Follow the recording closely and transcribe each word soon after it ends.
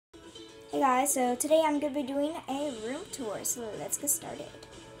Hey guys, so today I'm going to be doing a room tour, so let's get started.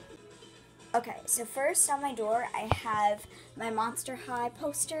 Okay, so first on my door I have my Monster High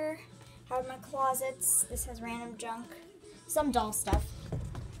poster, I have my closets, this has random junk, some doll stuff,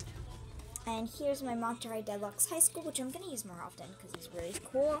 and here's my Monster High Deluxe High School, which I'm going to use more often because it's really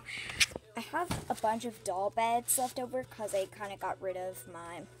cool. I have a bunch of doll beds left over because I kind of got rid of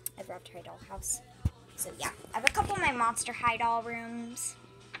my Ever After High doll house. So yeah, I have a couple of my Monster High doll rooms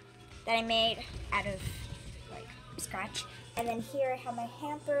that I made out of like scratch. And then here I have my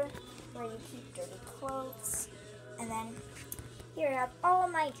hamper where you keep dirty clothes. And then here I have all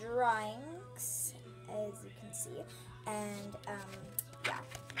my drawings, as you can see. And yeah,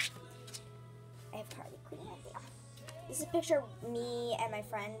 I have Harley Quinn. Yeah. This is a picture of me and my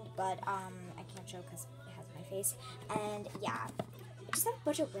friend, but I can't show because it has my face. And yeah, I just have a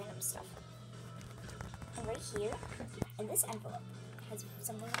bunch of random stuff. And right here, in this envelope, has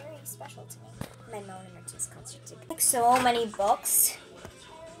something very special to me. My Mona Mertis concert ticket. Like so many books.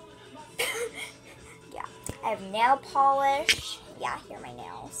 Yeah, I have nail polish. Yeah, here are my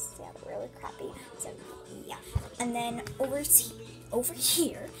nails. Yeah, they're really crappy. So yeah, and then over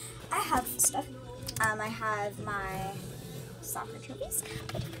here, I have stuff. I have my soccer trophies.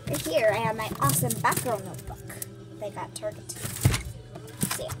 Right here, I have my awesome Batgirl notebook that I got at Target.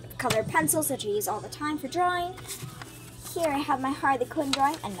 So yeah, colored pencils that I use all the time for drawing. Here I have my Harley Quinn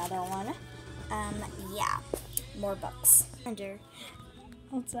drawing, another one. Yeah, more books. Under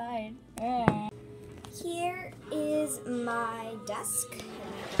outside. Here is my desk,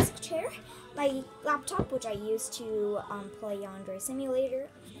 my desk chair, my laptop, which I use to play Yandere Simulator,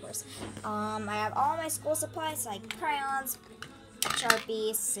 of course. I have all my school supplies like crayons,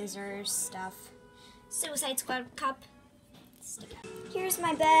 Sharpies, scissors, stuff, Suicide Squad cup. Here's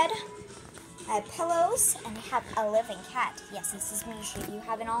my bed. I have pillows, and I have a living cat. Yes, this is Mishy. If you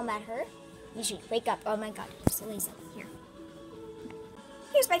haven't all met her, Mishy, wake up. Oh my god, you're so lazy. Here.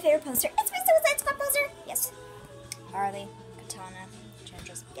 Here's my favorite poster. It's my Suicide Squad poster. Yes. Harley, Katana,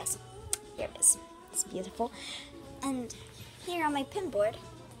 Changes. Yes. Here it is. It's beautiful. And here on my pin board,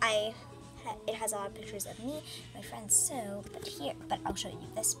 it has a lot of pictures of me, my friend So, but I'll show you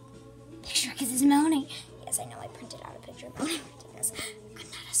this picture because it's Moni. Yes, I know I printed out a picture of Moni. I'm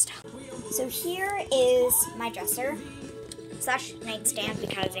not a star. So here is my dresser / nightstand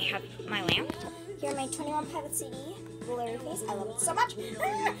because I have my lamp. Here are my 21 Pilot CD, blurry face. I love it so much.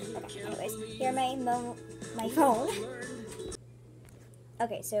 Okay, anyways, here are my phone.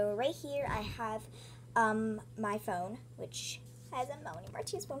 Okay, so right here I have my phone, which has a Moni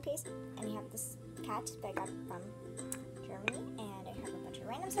Martinez phone case, and I have this cat that I got from Germany, and I have a bunch of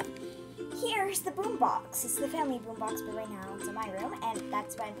random stuff. Here's the boombox. It's the family boombox, but right now it's in my room, and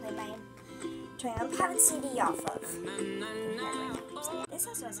that's what I play my 21 Pilot CD off of. So yeah, this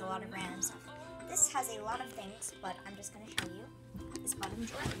also has a lot of random stuff. This has a lot of things, but I'm just going to show you this bottom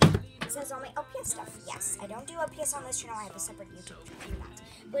drawer. This has all my LPS stuff. Yes, I don't do LPS on this channel. I have a separate YouTube channel for that,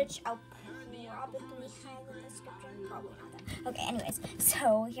 which I'll probably have in the description. Probably not that. Okay, anyways,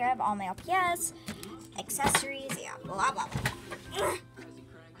 so here I have all my LPS, accessories, yeah, blah, blah, blah.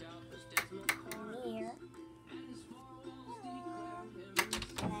 Here.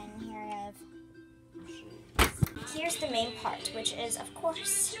 And then here I have shoes. Here's the main part, which is, of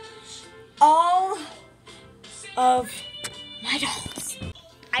course, all of my dolls.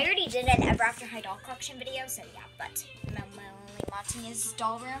 I already did an Ever After High doll collection video, so yeah, but my only Martinez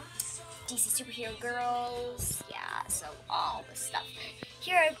doll room, DC superhero girls, yeah, so all this stuff.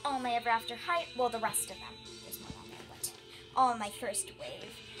 Here I have all my Ever After High, well, the rest of them. There's more on there, but all my first wave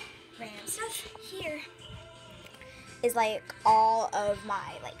random stuff. Here is like all of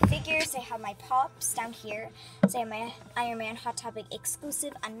my like figures. I have my pops down here. So I have my Iron Man Hot Topic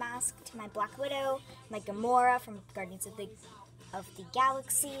exclusive Unmasked, my Black Widow, my Gamora from Guardians of the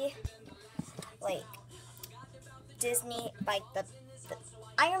Galaxy, like Disney, like the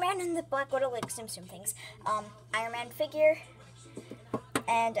Iron Man and the Black Widow, like Sim things. Iron Man figure,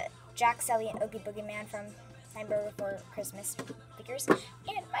 and Jack, Sally, and Oogie Boogie Man from Nightmare Before Christmas figures,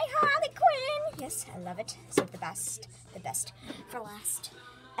 and my Harley Quinn. Yes, I love it. So the best for last.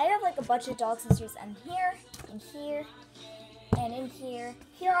 I have like a bunch of dog accessories in here, and here, and in here.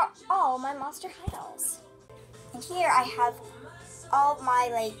 Here are all my Monster High dolls. And here I have all my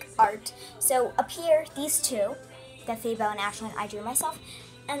like art. So up here, these two, that Fable and Ashlyn, I drew myself.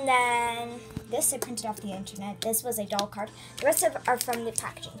 And then this I printed off the internet. This was a doll card. The rest of are from the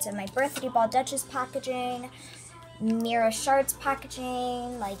packaging. So my Birthday Ball Duchess packaging, Mira Shards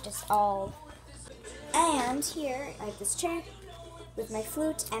packaging, like just all. And here I have this chair with my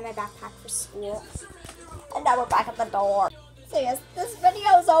flute and my backpack for school. And now we're back at the door. So yes, this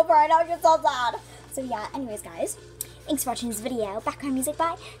video is over. I know you're so sad. So yeah, anyways, guys, thanks for watching this video. Background music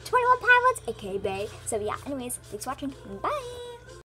by 21 Pilots, aka Bay. So yeah, anyways, thanks for watching. Bye.